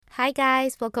Hi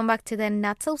guys, welcome back to the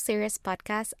Not So Serious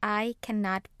podcast. I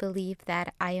cannot believe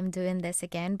that I am doing this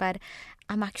again, but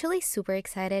I'm actually super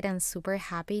excited and super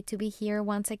happy to be here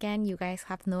once again. You guys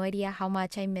have no idea how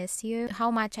much I miss you, how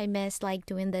much I miss like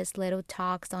doing this little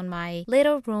talks on my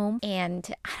little room.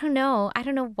 And I don't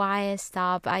know why I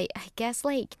stopped. I guess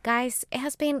like guys, it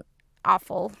has been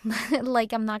awful.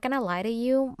 Like I'm not gonna lie to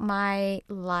you, my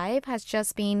life has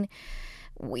just been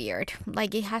weird.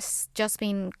 Like it has just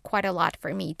been quite a lot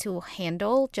for me to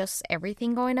handle, just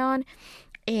everything going on.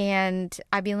 And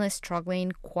I've been like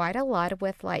struggling quite a lot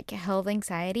with like health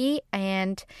anxiety.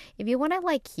 And if you want to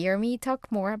like hear me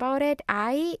talk more about it,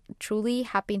 I truly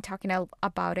have been talking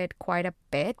about it quite a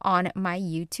bit on my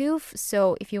YouTube.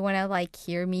 So if you want to like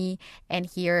hear me and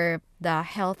hear the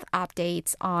health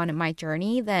updates on my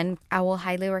journey, then I will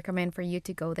highly recommend for you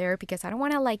to go there because I don't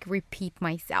want to like repeat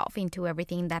myself into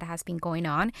everything that has been going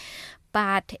on.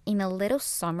 But in a little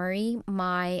summary,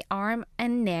 my arm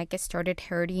and neck started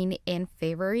hurting in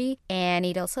February, and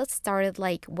it also started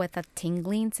like with a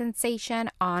tingling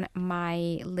sensation on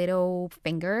my little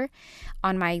finger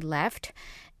on my left.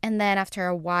 And then after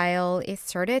a while, it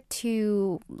started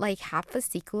to like have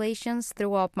fasciculations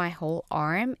throughout my whole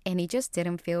arm, and it just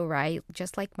didn't feel right,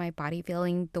 just like my body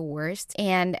feeling the worst.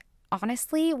 And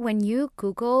honestly, when you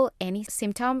Google any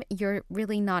symptom, you're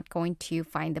really not going to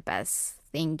find the best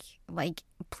thing. Like,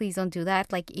 please don't do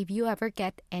that. Like, if you ever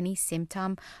get any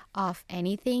symptom of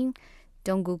anything,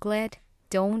 don't Google it.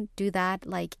 Don't do that.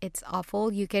 Like, it's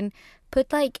awful. You can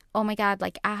put like, oh my God,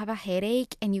 like I have a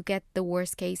headache, and you get the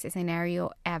worst case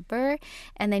scenario ever.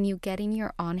 And then you get in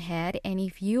your own head. And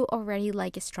if you already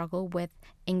like struggle with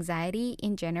anxiety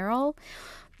in general,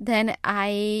 then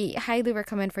I highly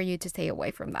recommend for you to stay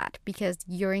away from that because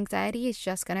your anxiety is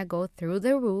just gonna go through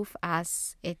the roof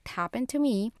as it happened to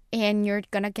me, and you're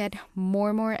gonna get more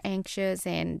and more anxious,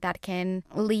 and that can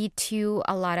lead to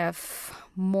a lot of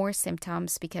more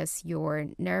symptoms because your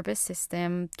nervous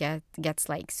system gets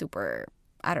like super,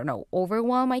 I don't know,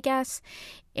 overwhelmed, I guess,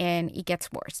 and it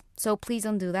gets worse. So please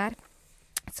don't do that.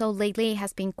 So lately it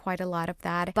has been quite a lot of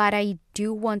that, but I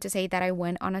do want to say that I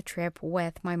went on a trip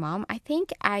with my mom. I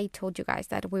think I told you guys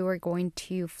that we were going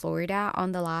to Florida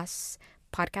on the last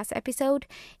podcast episode,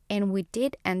 and we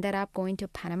did ended up going to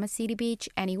Panama City Beach,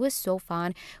 and it was so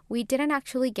fun. We didn't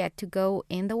actually get to go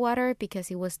in the water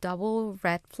because it was double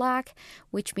red flag,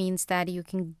 which means that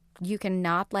you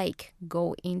cannot like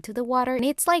go into the water. And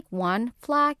it's like one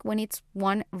flag. When it's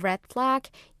one red flag,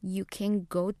 you can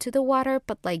go to the water,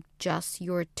 but like just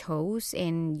your toes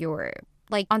and your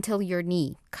like until your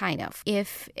knee, kind of.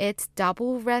 If it's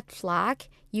double red flag,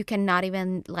 you cannot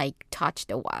even like touch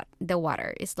the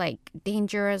water. It's like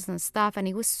dangerous and stuff, and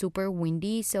it was super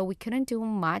windy, so we couldn't do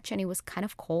much, and it was kind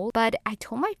of cold. But I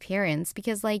told my parents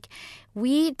because like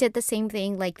we did the same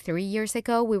thing like 3 years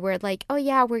ago. We were like, oh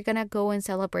yeah, we're gonna go and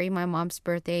celebrate my mom's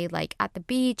birthday like at the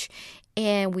beach,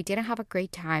 and we didn't have a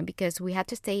great time because we had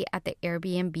to stay at the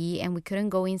Airbnb and we couldn't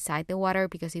go inside the water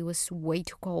because it was way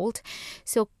too cold.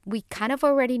 So we kind of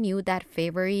already knew that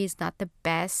February is not the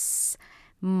best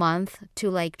month to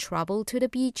like travel to the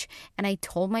beach, and I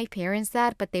told my parents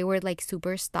that, but they were like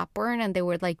super stubborn, and they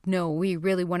were like, no, we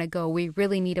really want to go, we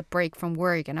really need a break from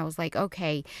work. And I was like,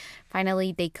 okay.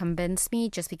 Finally they convinced me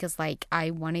just because like I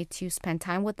wanted to spend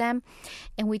time with them,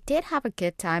 and we did have a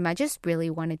good time. I just really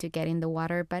wanted to get in the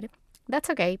water, but that's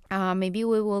okay. Maybe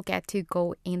we will get to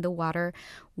go in the water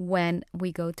when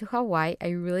we go to Hawaii. I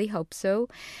really hope so.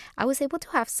 I was able to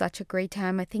have such a great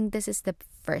time. I think this is the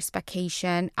first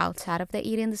vacation outside of the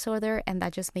eating disorder, and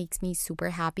that just makes me super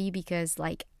happy because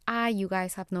like you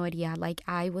guys have no idea. Like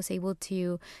I was able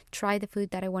to try the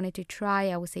food that I wanted to try.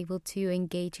 I was able to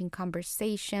engage in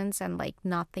conversations and like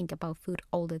not think about food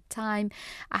all the time.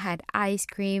 I had ice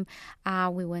cream.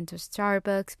 We went to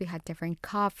Starbucks. We had different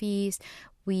coffees.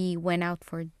 We went out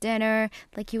for dinner.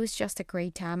 Like it was just a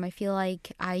great time. I feel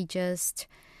like I just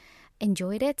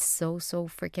enjoyed it so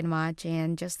freaking much,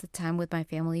 and just the time with my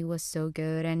family was so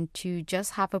good, and to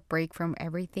just have a break from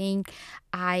everything.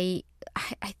 I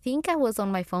think I was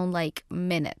on my phone like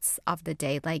minutes of the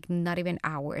day, like not even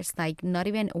hours, like not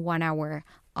even 1 hour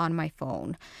on my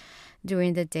phone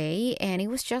during the day, and it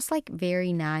was just like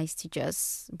very nice to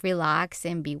just relax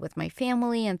and be with my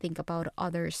family and think about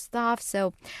other stuff.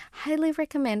 So highly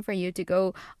recommend for you to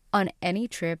go on any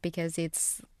trip because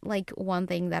it's like one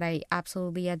thing that I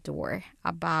absolutely adore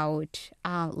about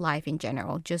life in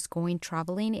general. Just going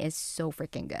traveling is so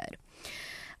freaking good.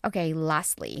 Okay,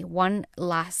 lastly, one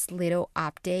last little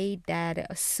update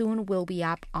that soon will be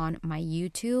up on my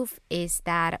YouTube is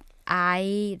that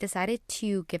I decided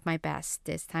to give my best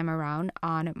this time around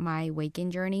on my weight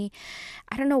gain journey.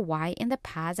 I don't know why in the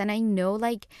past, and I know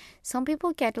like some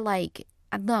people get like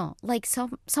I don't know, like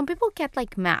some people get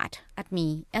like mad at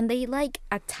me and they like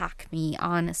attack me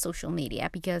on social media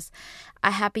because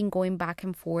I have been going back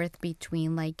and forth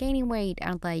between like gaining weight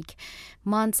and like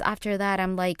months after that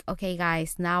I'm like, okay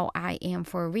guys, now I am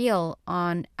for real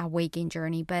on a weight gain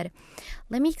journey. But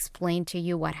let me explain to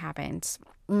you what happens.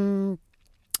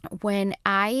 When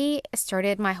I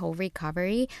started my whole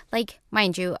recovery, like,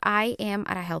 mind you, I am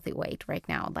at a healthy weight right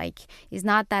now. Like, it's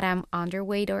not that I'm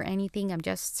underweight or anything. I'm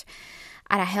just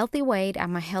at a healthy weight.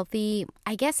 I'm a healthy,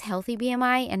 I guess, healthy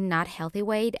BMI and not healthy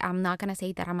weight. I'm not gonna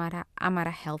say that I'm at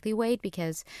a healthy weight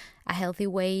because a healthy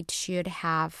weight should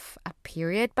have a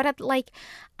period. But like,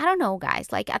 I don't know,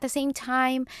 guys. Like at the same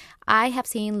time, I have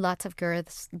seen lots of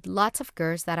girls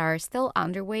that are still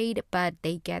underweight, but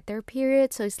they get their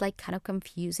period. So it's like kind of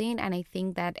confusing. And I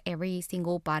think that every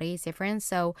single body is different.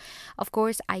 So of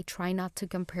course, I try not to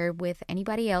compare with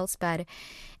anybody else. But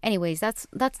anyways, that's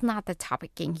not the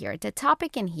topic in here. The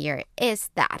topic in here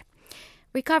is that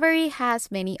recovery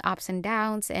has many ups and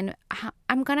downs, and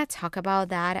I'm gonna talk about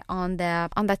that on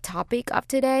the topic of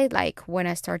today, like when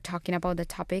I start talking about the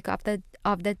topic of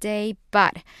the day.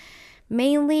 But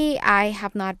mainly I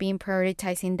have not been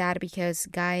prioritizing that because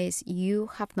guys,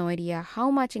 you have no idea how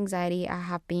much anxiety I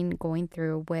have been going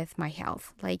through with my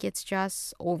health. Like it's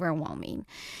just overwhelming.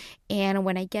 And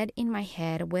when I get in my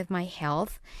head with my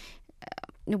health,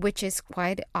 which is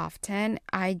quite often,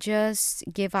 I just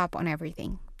give up on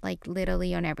everything. Like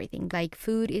literally on everything. Like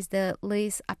food is the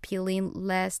least appealing,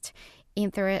 least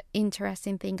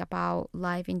interesting thing about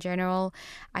life in general.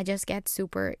 I just get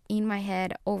super in my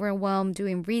head, overwhelmed,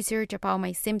 doing research about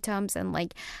my symptoms and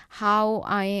like how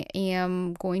I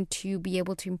am going to be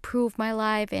able to improve my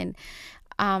life and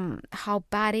how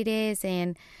bad it is.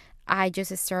 And I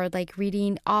just started like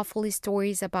reading awful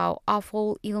stories about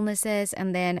awful illnesses,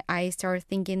 and then I started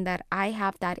thinking that I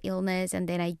have that illness, and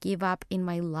then I give up in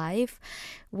my life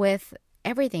with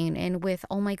everything and with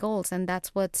all my goals. And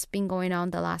that's what's been going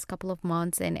on the last couple of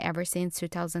months and ever since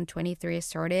 2023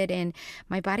 started. And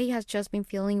my body has just been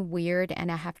feeling weird,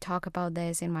 and I have talked about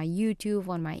this in my YouTube,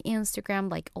 on my Instagram,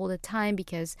 like all the time,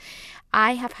 because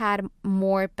I have had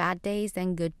more bad days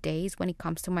than good days when it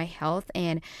comes to my health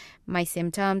and my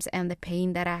symptoms and the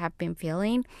pain that I have been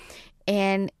feeling.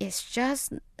 And it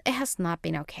has not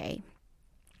been okay.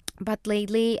 But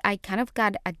lately, I kind of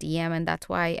got a DM, and that's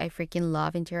why I freaking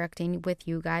love interacting with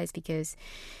you guys, because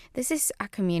this is a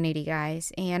community,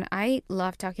 guys. And I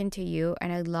love talking to you,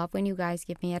 and I love when you guys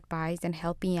give me advice and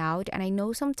help me out. And I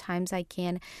know sometimes I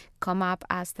can come up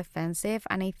as defensive,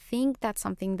 and I think that's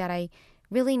something that I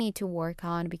really need to work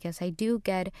on, because I do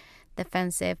get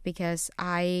defensive because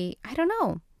I don't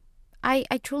know. I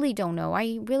truly don't know.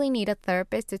 I really need a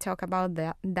therapist to talk about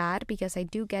that because I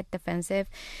do get defensive,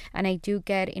 and I do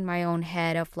get in my own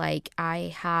head of like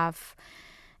I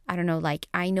don't know, like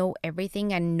I know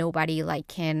everything and nobody like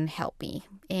can help me.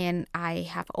 And I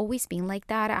have always been like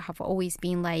that. I have always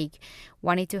been like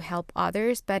wanting to help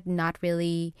others, but not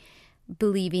really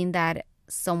believing that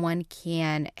someone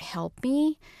can help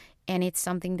me. And it's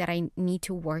something that I need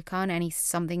to work on, and it's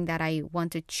something that I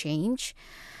want to change.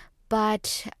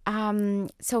 But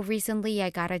so recently I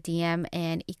got a DM,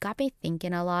 and it got me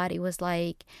thinking a lot. It was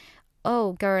like,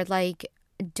 oh girl, like,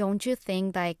 don't you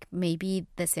think like maybe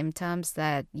the symptoms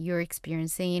that you're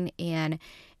experiencing and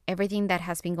everything that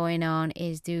has been going on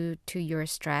is due to your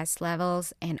stress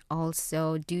levels and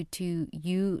also due to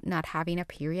you not having a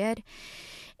period?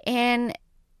 And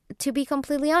to be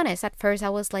completely honest, at first I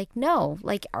was like, no,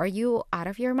 like, are you out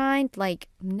of your mind? Like,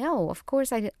 no, of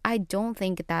course I don't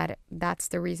think that that's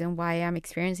the reason why I'm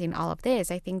experiencing all of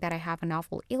this. I think that I have an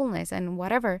awful illness and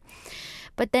whatever.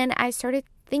 But then I started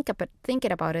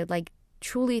thinking about it, like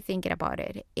truly thinking about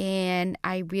it. And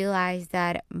I realized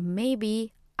that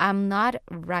maybe I'm not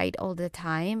right all the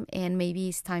time. And maybe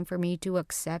it's time for me to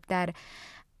accept that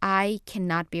I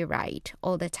cannot be right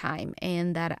all the time,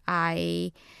 and that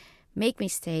I make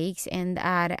mistakes, and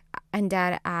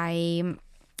that I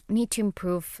need to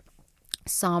improve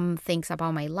some things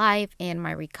about my life and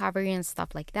my recovery and stuff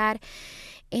like that.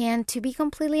 And to be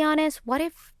completely honest, what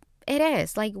if it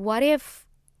is? Like, what if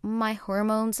my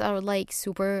hormones are like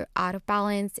super out of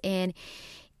balance and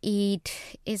it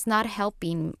is not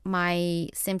helping my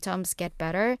symptoms get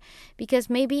better? Because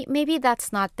maybe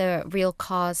that's not the real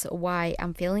cause why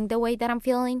I'm feeling the way that I'm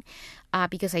feeling,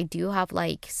 because I do have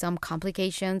like some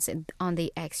complications on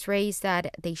the x-rays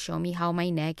that they show me how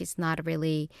my neck is not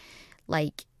really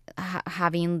like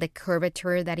having the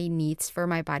curvature that it needs for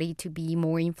my body to be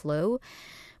more in flow.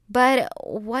 But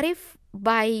what if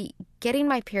by getting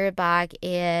my period back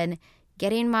and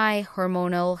getting my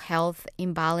hormonal health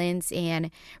in balance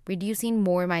and reducing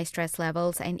more my stress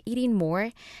levels and eating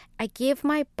more, I give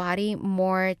my body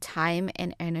more time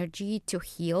and energy to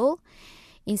heal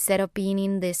instead of being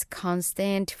in this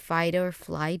constant fight or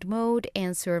flight mode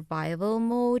and survival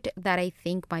mode that I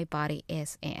think my body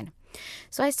is in.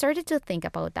 So I started to think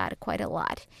about that quite a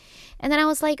lot. And then I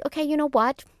was like, okay, you know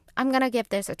what? I'm going to give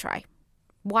this a try.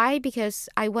 Why? Because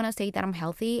I want to say that I'm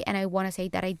healthy and I want to say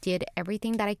that I did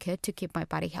everything that I could to keep my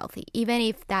body healthy. Even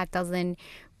if that doesn't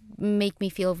make me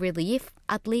feel relief,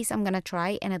 at least I'm going to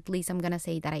try, and at least I'm going to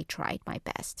say that I tried my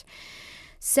best.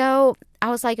 So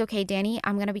I was like, okay, Danny,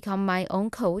 I'm going to become my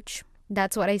own coach.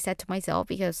 That's what I said to myself,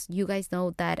 because you guys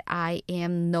know that I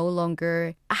am no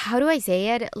longer, how do I say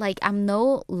it? Like, I'm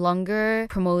no longer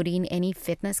promoting any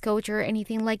fitness coach or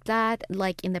anything like that.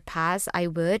 Like in the past I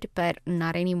would, but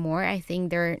not anymore. I think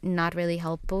they're not really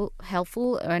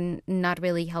helpful and not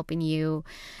really helping you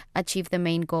achieve the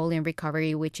main goal in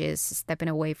recovery, which is stepping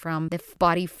away from the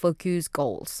body focus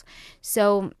goals.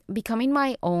 So becoming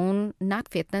my own, not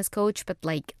fitness coach, but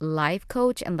like life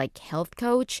coach and like health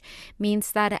coach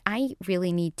means that I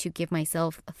really need to give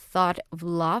myself a thought of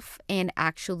love and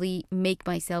actually make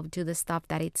myself do the stuff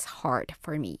that it's hard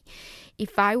for me.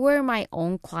 If I were my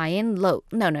own client, no.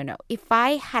 If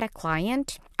I had a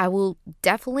client, I will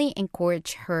definitely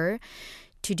encourage her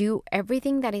to do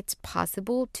everything that it's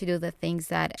possible to do the things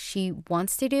that she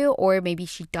wants to do, or maybe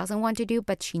she doesn't want to do,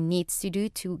 but she needs to do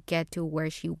to get to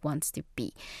where she wants to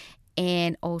be,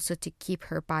 and also to keep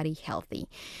her body healthy.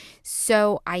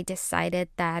 So I decided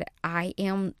that I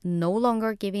am no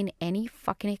longer giving any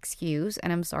fucking excuse,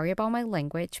 and I'm sorry about my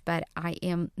language, but I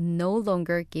am no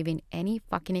longer giving any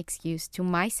fucking excuse to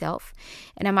myself,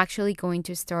 and I'm actually going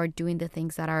to start doing the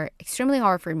things that are extremely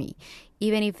hard for me,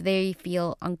 even if they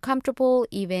feel uncomfortable,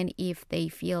 even if they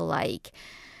feel like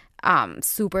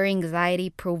super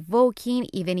anxiety provoking,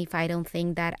 even if I don't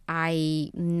think that I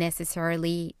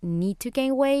necessarily need to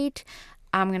gain weight,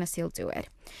 I'm gonna still do it.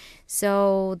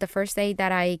 So the first day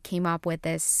that I came up with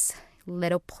this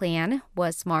little plan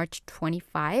was March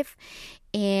 25,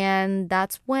 and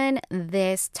that's when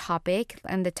this topic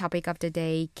and the topic of the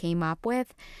day came up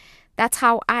with. That's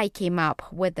how I came up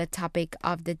with the topic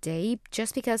of the day,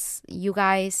 just because you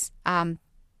guys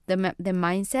the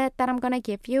mindset that I'm going to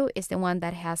give you is the one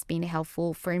that has been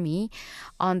helpful for me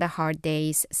on the hard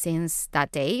days since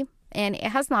that day. And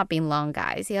it has not been long,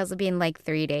 guys. It has been like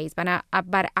 3 days. But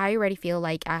I already feel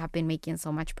like I have been making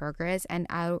so much progress. And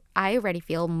I already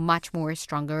feel much more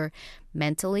stronger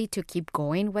mentally to keep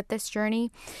going with this journey.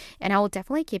 And I will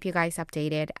definitely keep you guys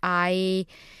updated. I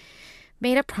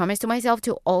made a promise to myself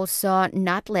to also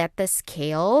not let the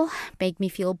scale make me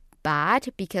feel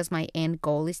bad, because my end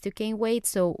goal is to gain weight.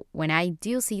 So when I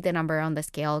do see the number on the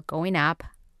scale going up,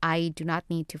 I do not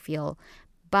need to feel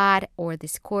bad or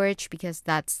discouraged, because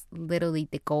that's literally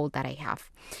the goal that I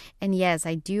have. And yes,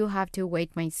 I do have to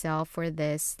weight myself for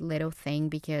this little thing,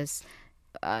 because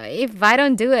if I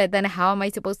don't do it, then how am I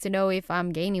supposed to know if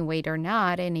I'm gaining weight or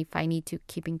not, and if I need to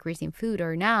keep increasing food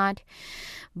or not?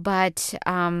 But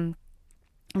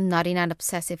not in an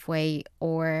obsessive way,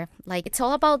 or like, it's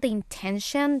all about the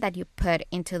intention that you put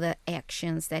into the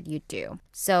actions that you do.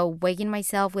 So weighing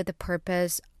myself with the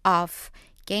purpose of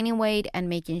gaining weight and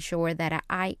making sure that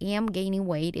I am gaining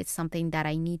weight is something that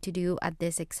I need to do at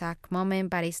this exact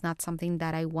moment, but it's not something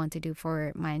that I want to do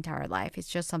for my entire life. It's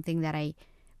just something that I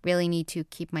really need to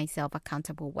keep myself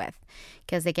accountable with,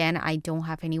 because again, I don't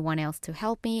have anyone else to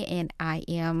help me, and I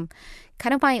am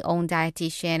kind of my own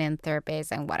dietitian and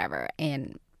therapist and whatever.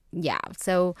 And yeah,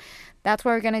 so that's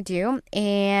what we're gonna do,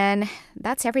 and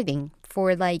that's everything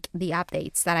for like the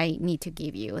updates that I need to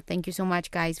give you. Thank you so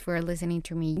much, guys, for listening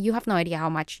to me. You have no idea how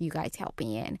much you guys help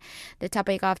me in. The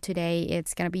topic of today,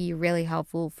 it's gonna be really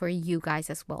helpful for you guys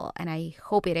as well, and I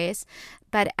hope it is.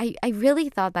 But I really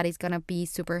thought that it's gonna be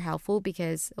super helpful,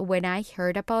 because when I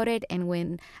heard about it and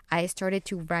when I started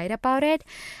to write about it,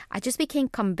 I just became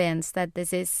convinced that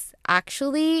this is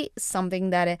actually something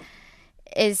that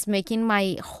is making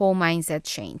my whole mindset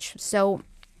change. So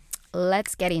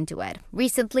let's get into it.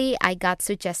 Recently, I got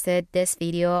suggested this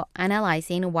video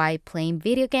analyzing why playing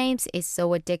video games is so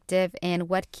addictive and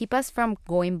what keeps us from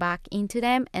going back into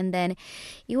them. And then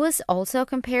it was also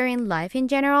comparing life in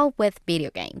general with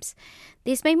video games.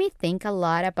 This made me think a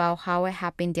lot about how I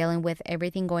have been dealing with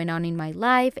everything going on in my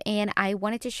life, and I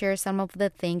wanted to share some of the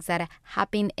things that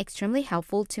have been extremely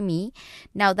helpful to me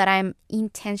now that I'm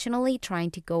intentionally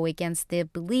trying to go against the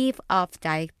belief of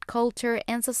diet culture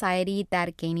and society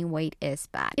that gaining weight is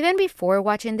bad. Even before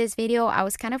watching this video, I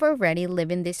was kind of already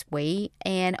living this way,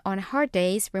 and on hard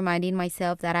days, reminding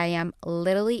myself that I am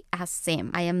literally a sim.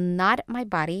 I am not my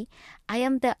body. I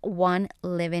am the one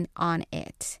living on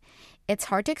it. It's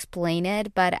hard to explain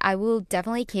it, but I will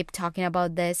definitely keep talking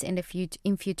about this in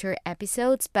future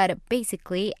episodes. But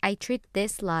basically, I treat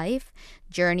this life,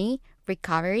 journey,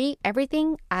 recovery,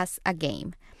 everything as a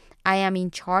game. I am in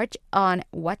charge on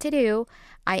what to do.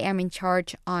 I am in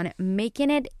charge on making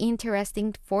it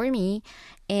interesting for me.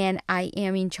 And I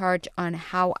am in charge on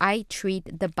how I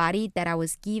treat the body that I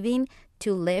was given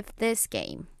to live this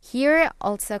game. Here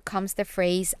also comes the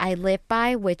phrase I live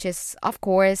by, which is, of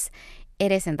course,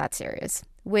 it isn't that serious,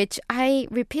 which I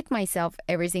repeat myself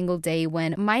every single day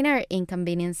when minor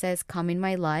inconveniences come in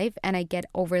my life and I get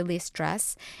overly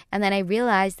stressed. And then I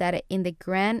realize that in the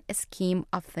grand scheme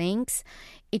of things,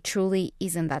 it truly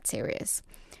isn't that serious.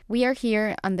 We are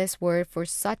here on this world for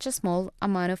such a small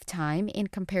amount of time in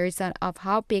comparison of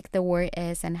how big the world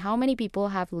is and how many people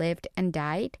have lived and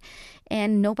died,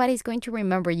 and nobody's going to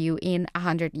remember you in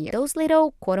 100 years. Those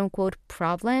little quote-unquote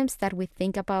problems that we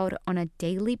think about on a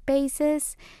daily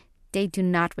basis, they do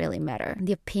not really matter.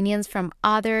 The opinions from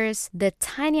others, the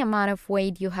tiny amount of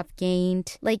weight you have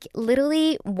gained, like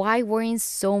literally why worrying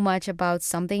so much about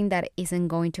something that isn't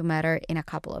going to matter in a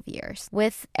couple of years?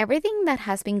 With everything that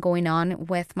has been going on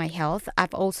with my health,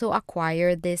 I've also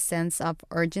acquired this sense of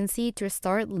urgency to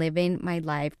start living my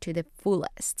life to the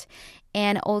fullest.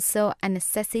 And also a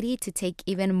necessity to take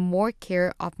even more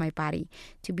care of my body,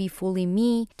 to be fully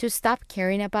me, to stop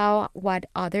caring about what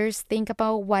others think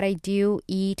about what I do,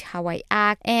 eat, how I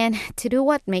act, and to do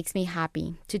what makes me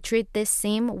happy, to treat this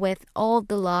sim with all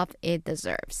the love it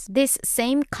deserves. This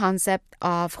same concept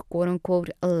of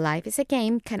quote-unquote life is a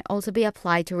game can also be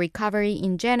applied to recovery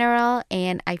in general,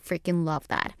 and I freaking love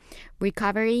that.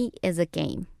 Recovery is a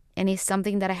game. And it's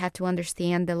something that I had to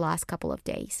understand the last couple of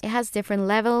days. It has different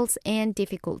levels and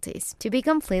difficulties. To be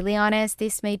completely honest,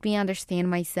 this made me understand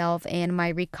myself and my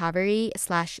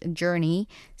recovery/journey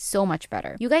so much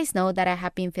better. You guys know that I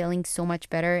have been feeling so much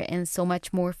better and so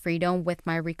much more freedom with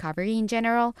my recovery in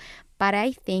general. But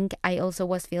I think I also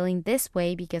was feeling this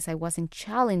way because I wasn't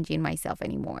challenging myself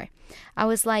anymore. I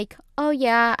was like, oh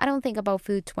yeah, I don't think about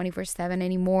food 24/7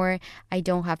 anymore. I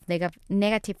don't have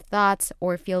negative thoughts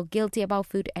or feel guilty about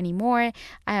food anymore.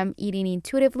 I am eating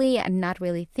intuitively and not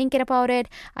really thinking about it.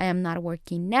 I am not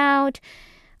working out.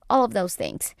 All of those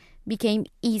things became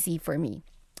easy for me.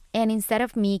 And instead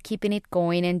of me keeping it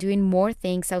going and doing more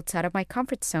things outside of my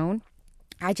comfort zone,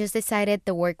 I just decided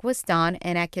the work was done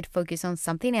and I could focus on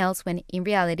something else, when in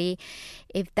reality,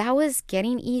 if that was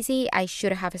getting easy, I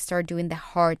should have started doing the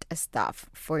hard stuff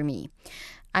for me.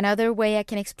 Another way I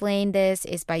can explain this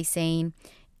is by saying,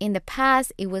 in the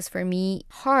past, it was for me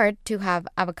hard to have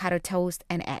avocado toast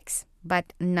and eggs,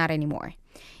 but not anymore.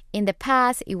 In the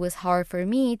past, it was hard for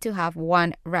me to have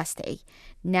one rest day.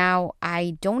 Now,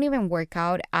 I don't even work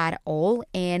out at all,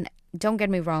 and don't get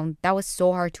me wrong, that was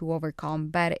so hard to overcome,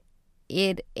 but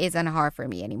it isn't hard for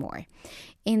me anymore.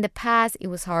 In the past, it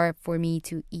was hard for me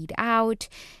to eat out.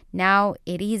 Now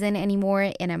it isn't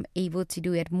anymore, and I'm able to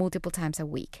do it multiple times a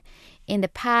week. In the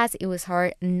past, it was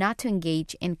hard not to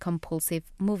engage in compulsive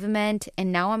movement,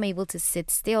 and now I'm able to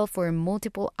sit still for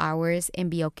multiple hours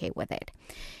and be okay with it.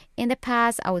 In the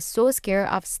past, I was so scared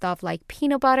of stuff like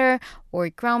peanut butter or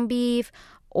ground beef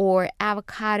or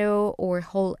avocado or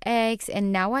whole eggs,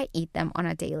 and now I eat them on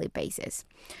a daily basis.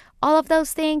 All of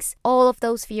those things, all of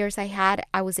those fears I had,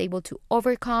 I was able to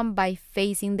overcome by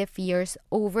facing the fears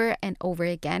over and over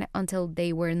again until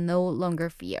they were no longer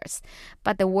fears.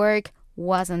 But the work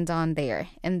wasn't done there,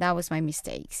 and that was my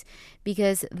mistakes,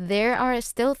 because there are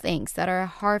still things that are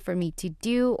hard for me to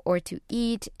do or to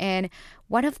eat, and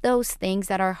one of those things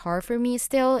that are hard for me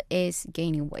still is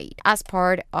gaining weight as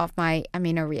part of my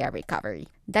amenorrhea recovery.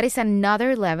 That is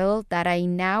another level that I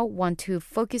now want to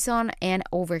focus on and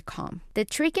overcome. The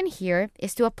trick in here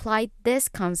is to apply this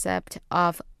concept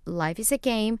of life is a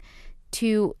game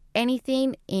to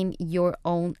anything in your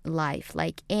own life,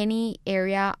 like any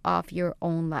area of your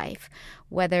own life,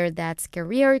 whether that's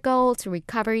career goals,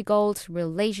 recovery goals,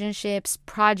 relationships,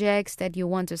 projects that you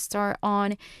want to start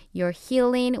on, your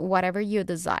healing, whatever you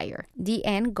desire. The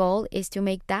end goal is to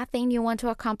make that thing you want to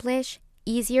accomplish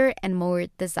easier and more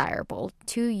desirable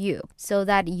to you so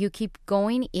that you keep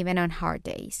going even on hard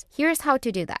days. Here's how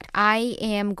to do that. I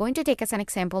am going to take as an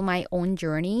example my own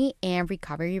journey and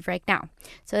recovery right now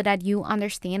so that you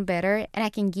understand better and I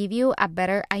can give you a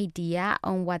better idea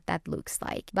on what that looks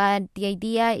like. But the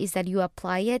idea is that you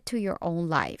apply it to your own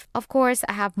life. Of course,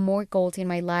 I have more goals in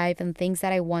my life and things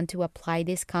that I want to apply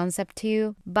this concept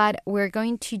to, but we're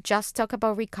going to just talk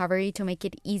about recovery to make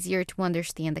it easier to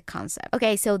understand the concept.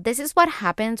 Okay, so this is what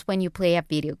happens when you play a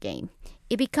video game.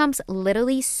 It becomes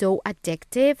literally so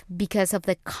addictive because of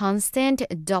the constant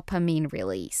dopamine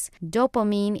release.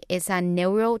 Dopamine is a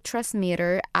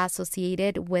neurotransmitter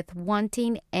associated with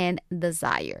wanting and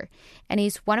desire, and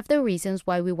is one of the reasons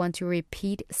why we want to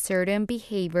repeat certain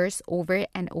behaviors over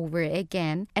and over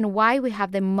again, and why we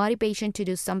have the motivation to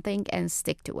do something and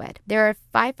stick to it. There are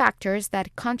 5 factors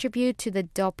that contribute to the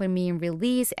dopamine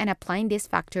release, and applying these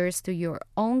factors to your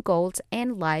own goals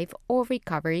and life or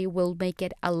recovery will make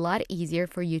it a lot easier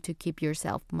for you to keep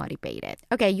yourself motivated.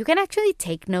 Okay, you can actually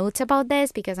take notes about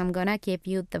this because I'm gonna give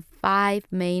you the 5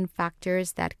 main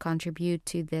factors that contribute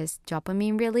to this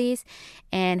dopamine release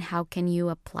and how can you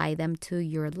apply them to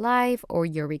your life or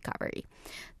your recovery.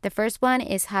 The first one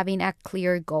is having a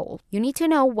clear goal. You need to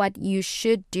know what you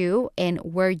should do and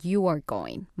where you are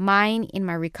going. Mine in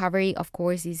my recovery, of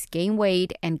course, is gain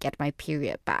weight and get my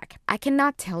period back. I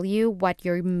cannot tell you what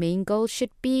your main goal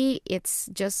should be. It's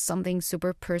just something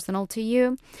super personal to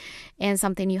you and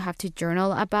something you have to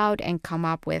journal about and come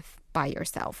up with by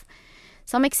yourself.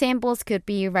 Some examples could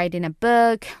be writing a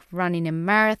book, running a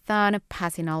marathon,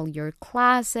 passing all your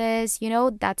classes.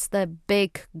 That's the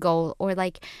big goal. Or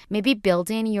like maybe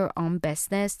building your own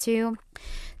business too.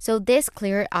 So this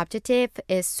clear objective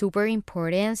is super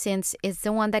important since it's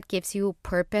the one that gives you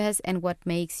purpose and what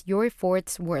makes your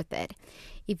efforts worth it.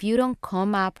 If you don't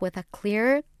come up with a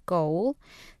clear goal,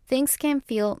 things can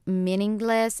feel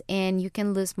meaningless and you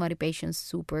can lose motivation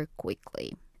super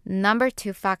quickly. Number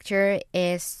 2 factor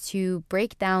is to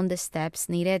break down the steps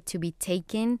needed to be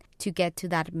taken to get to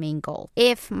that main goal.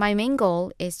 If my main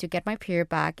goal is to get my period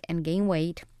back and gain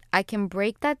weight, I can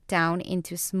break that down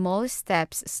into small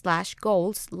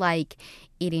steps/goals like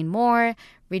eating more,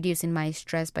 reducing my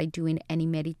stress by doing any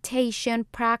meditation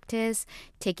practice,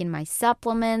 taking my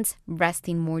supplements,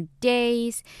 resting more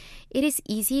days. It is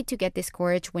easy to get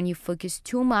discouraged when you focus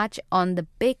too much on the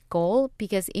big goal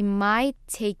because it might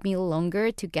take me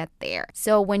longer to get there.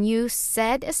 So when you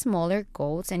set smaller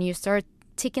goals and you start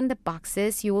ticking the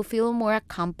boxes, you will feel more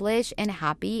accomplished and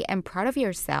happy and proud of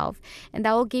yourself, and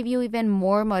that will give you even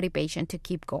more motivation to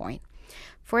keep going.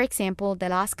 For example, the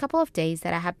last couple of days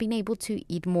that I have been able to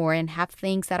eat more and have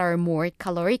things that are more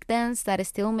caloric dense that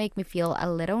still make me feel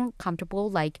a little uncomfortable,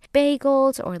 like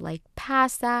bagels or like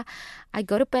pasta, I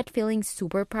go to bed feeling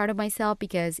super proud of myself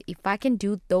because if I can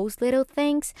do those little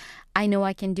things, I know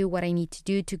I can do what I need to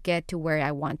do to get to where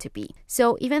I want to be.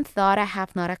 So even though I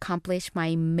have not accomplished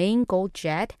my main goal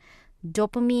yet,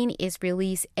 dopamine is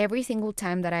released every single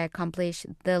time that I accomplish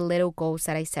the little goals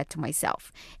that I set to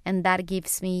myself. And that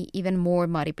gives me even more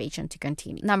motivation to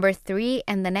continue. Number 3,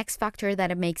 and the next factor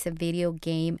that makes a video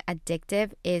game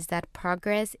addictive is that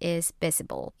progress is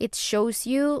visible. It shows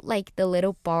you like the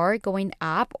little bar going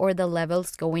up or the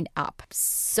levels going up.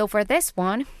 So for this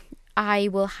one, I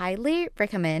will highly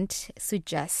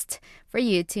suggest for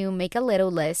you to make a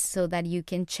little list so that you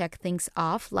can check things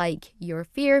off like your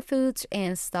fear foods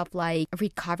and stuff like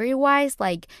recovery-wise,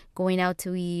 like going out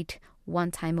to eat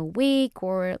 1 time a week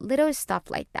or little stuff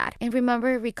like that. And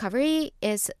remember, recovery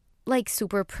is like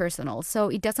super personal, so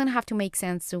it doesn't have to make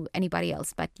sense to anybody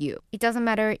else but you. It doesn't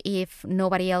matter if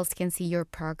nobody else can see your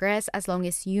progress as long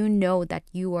as you know that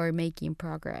you are making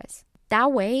progress.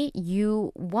 That way,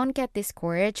 you won't get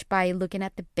discouraged by looking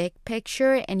at the big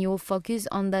picture and you will focus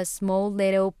on the small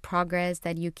little progress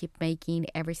that you keep making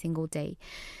every single day.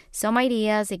 Some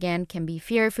ideas, again, can be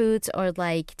fear foods or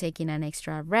like taking an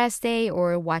extra rest day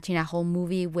or watching a whole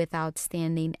movie without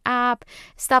standing up,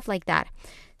 stuff like that.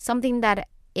 Something that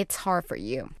it's hard for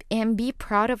you. And be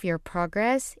proud of your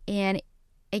progress. And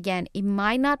again, it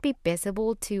might not be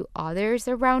visible to others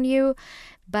around you,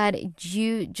 but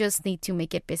you just need to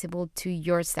make it visible to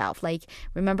yourself. Like,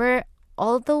 remember,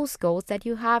 all those goals that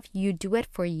you have, you do it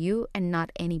for you and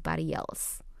not anybody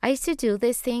else. I used to do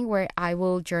this thing where I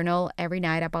will journal every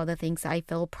night about the things I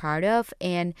feel proud of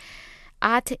and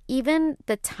at even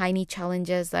the tiny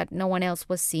challenges that no one else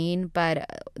was seeing,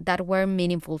 but that were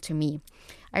meaningful to me.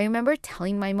 I remember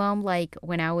telling my mom, like,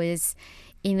 when I was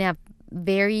in a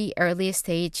very early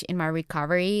stage in my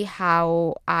recovery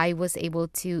how I was able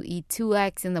to eat 2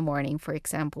 eggs in the morning, for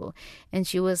example. And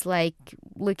she was like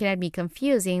looking at me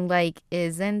confusing, like,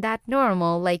 isn't that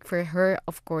normal? Like for her,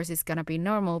 of course, it's gonna be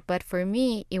normal, but for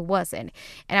me, it wasn't.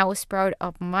 And I was proud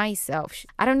of myself.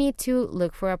 I don't need to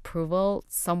look for approval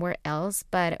somewhere else,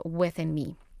 but within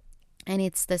me. And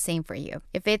it's the same for you.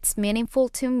 If it's meaningful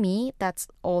to me, that's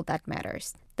all that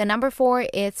matters. The number 4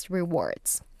 is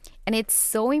rewards. And it's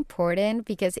so important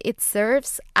because it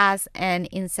serves as an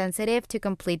incentive to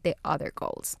complete the other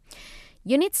goals.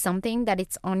 You need something that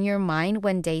it's on your mind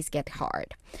when days get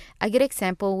hard. A good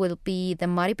example will be the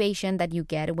motivation that you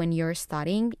get when you're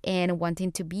studying and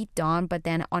wanting to be done, but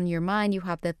then on your mind you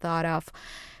have the thought of,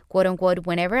 quote unquote,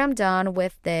 whenever I'm done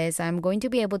with this, I'm going to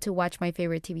be able to watch my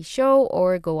favorite TV show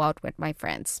or go out with my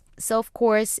friends. So of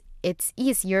course, it's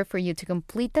easier for you to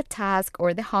complete the task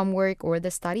or the homework or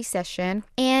the study session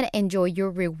and enjoy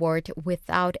your reward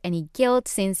without any guilt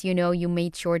since you know you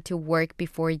made sure to work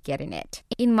before getting it.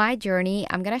 In my journey,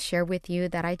 I'm gonna share with you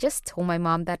that I just told my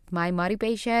mom that my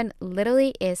motivation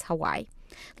literally is Hawaii.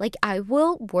 Like I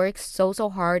will work so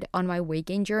hard on my weight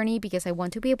gain journey because I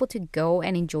want to be able to go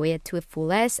and enjoy it to the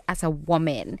fullest as a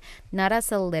woman, not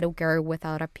as a little girl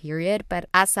without a period, but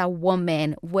as a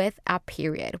woman with a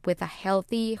period, with a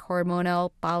healthy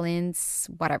hormonal balance,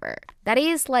 whatever. That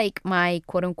is like my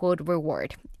quote unquote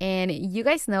reward. And you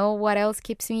guys know what else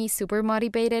keeps me super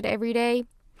motivated every day?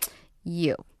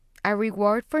 You. A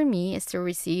reward for me is to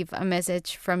receive a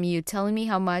message from you telling me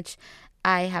how much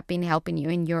I have been helping you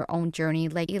in your own journey.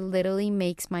 Like it literally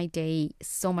makes my day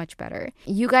so much better.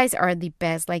 You guys are the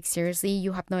best. Like seriously,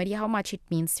 you have no idea how much it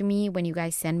means to me when you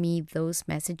guys send me those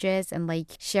messages and like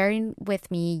sharing with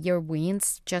me your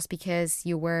wins just because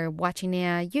you were watching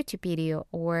a YouTube video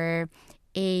or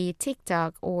a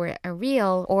TikTok or a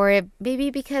reel, or maybe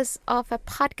because of a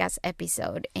podcast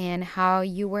episode and how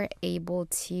you were able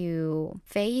to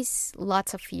face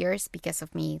lots of fears because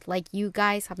of me. Like you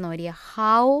guys have no idea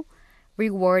how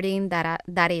rewarding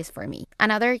that is for me.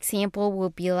 Another example will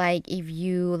be like if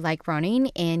you like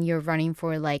running and you're running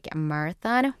for like a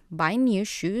marathon, buying new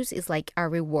shoes is like a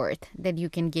reward that you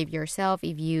can give yourself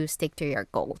if you stick to your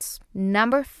goals.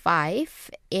 Number 5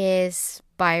 is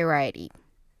variety.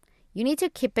 You need to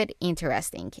keep it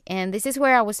interesting, and this is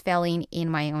where I was failing in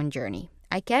my own journey.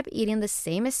 I kept eating the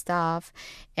same stuff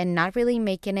and not really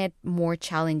making it more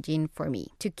challenging for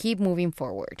me to keep moving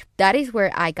forward. That is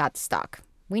where I got stuck.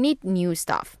 We need new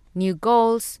stuff, new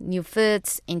goals, new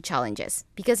foods, and challenges.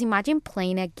 Because imagine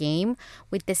playing a game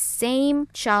with the same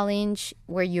challenge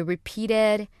where you repeat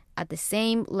it at the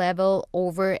same level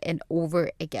over and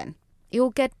over again. It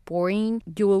will get boring.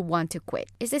 You will want to quit.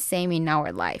 It's the same in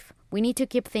our life. We need to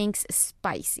keep things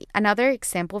spicy. Another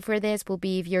example for this will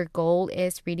be if your goal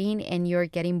is reading and you're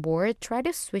getting bored, try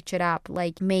to switch it up.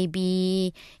 Like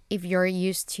maybe if you're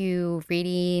used to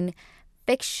reading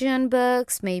fiction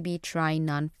books, maybe try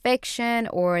nonfiction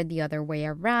or the other way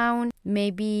around.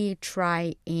 Maybe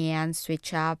try and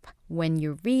switch up when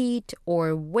you read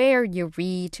or where you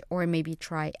read, or maybe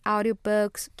try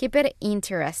audiobooks. Keep it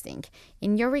interesting.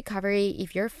 In your recovery,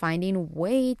 if you're finding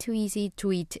way too easy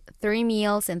to eat 3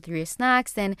 meals and 3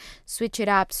 snacks, then switch it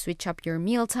up. Switch up your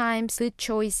meal times, food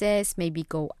choices, maybe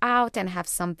go out and have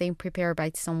something prepared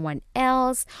by someone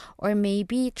else, or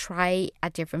maybe try a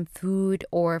different food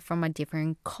or from a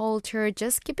different culture.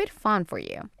 Just keep it fun for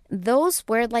you. Those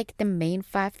were like the main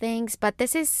 5 things, but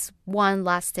this is one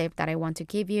last tip that I want to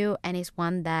give you, and it's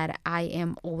one that I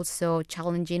am also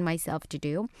challenging myself to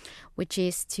do, which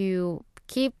is to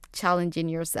keep challenging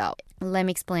yourself. Let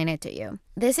me explain it to you.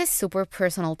 This is super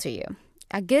personal to you.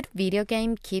 A good video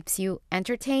game keeps you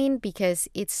entertained because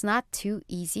it's not too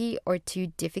easy or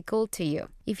too difficult to you.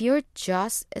 If you're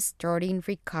just starting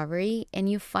recovery and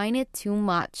you find it too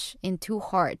much and too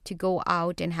hard to go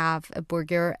out and have a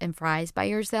burger and fries by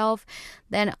yourself,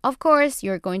 then of course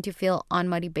you're going to feel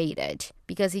unmotivated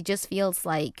because it just feels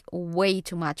like way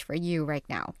too much for you right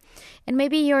now. And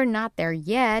maybe you're not there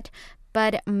yet,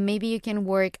 but maybe you can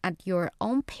work at your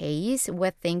own pace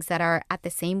with things that are at the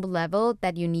same level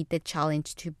that you need the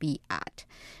challenge to be at.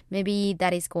 Maybe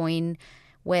that is going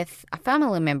with a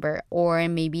family member, or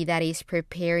maybe that is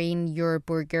preparing your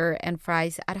burger and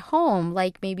fries at home.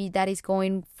 Like maybe that is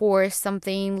going for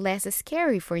something less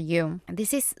scary for you.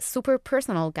 This is super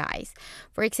personal, guys.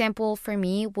 For example, for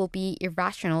me, it will be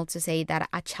irrational to say that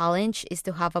a challenge is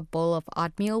to have a bowl of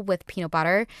oatmeal with peanut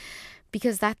butter,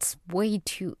 because that's way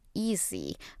too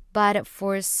easy. But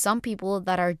for some people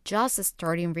that are just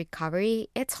starting recovery,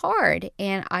 it's hard.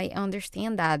 And I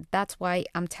understand that. That's why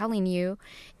I'm telling you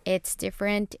it's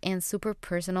different and super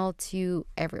personal to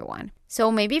everyone.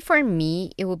 So maybe for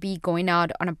me, it will be going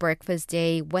out on a breakfast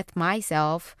day with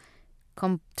myself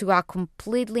to a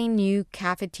completely new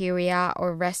cafeteria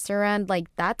or restaurant. Like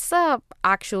that's a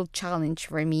actual challenge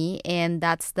for me, and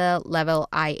that's the level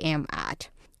I am at.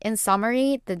 In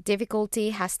summary, the difficulty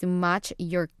has to match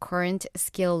your current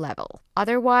skill level.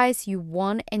 Otherwise, you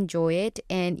won't enjoy it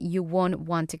and you won't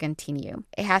want to continue.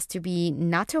 It has to be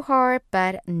not too hard,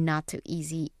 but not too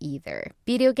easy either.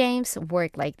 Video games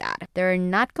work like that. They're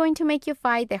not going to make you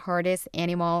fight the hardest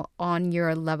animal on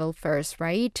your level first,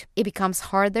 right? It becomes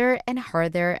harder and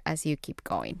harder as you keep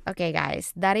going. Okay,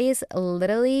 guys, that is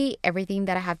literally everything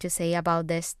that I have to say about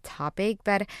this topic,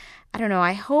 but I don't know.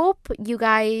 I hope you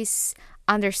guys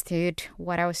understood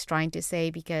what I was trying to say,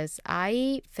 because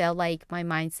I felt like my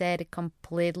mindset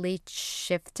completely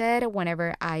shifted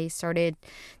whenever I started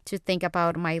to think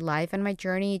about my life and my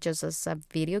journey just as a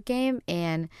video game,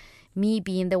 and me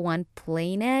being the one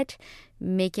playing it,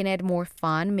 making it more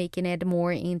fun, making it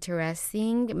more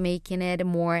interesting, making it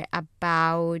more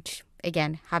about,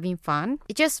 again, having fun.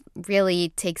 It just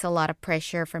really takes a lot of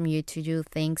pressure from you to do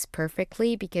things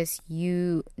perfectly, because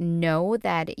you know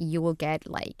that you will get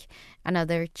like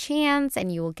another chance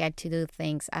and you will get to do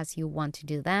things as you want to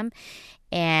do them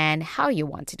and how you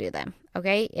want to do them.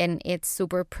 Okay, and it's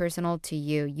super personal to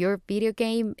you. Your video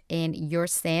game and your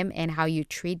sim and how you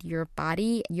treat your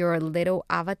body, your little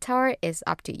avatar, is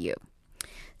up to you.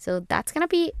 So that's going to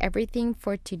be everything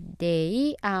for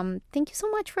today. Thank you so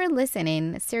much for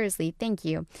listening. Seriously, thank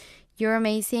you. You're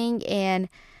amazing. And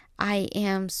I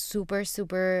am super,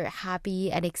 super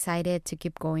happy and excited to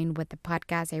keep going with the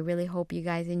podcast. I really hope you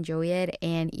guys enjoy it.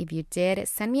 And if you did,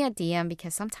 send me a DM,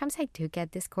 because sometimes I do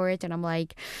get discouraged and I'm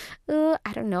like, oh,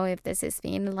 I don't know if this is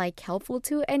being like helpful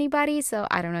to anybody. So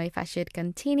I don't know if I should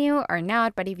continue or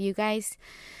not. But if you guys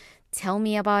tell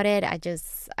me about it, I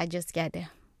just get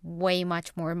way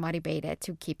much more motivated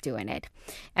to keep doing it,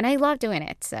 and I love doing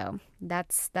it. So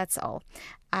that's all.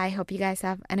 I hope you guys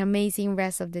have an amazing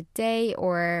rest of the day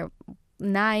or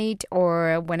night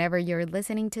or whenever you're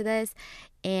listening to this,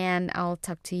 and I'll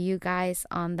talk to you guys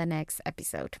on the next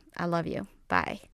episode. I love you. Bye.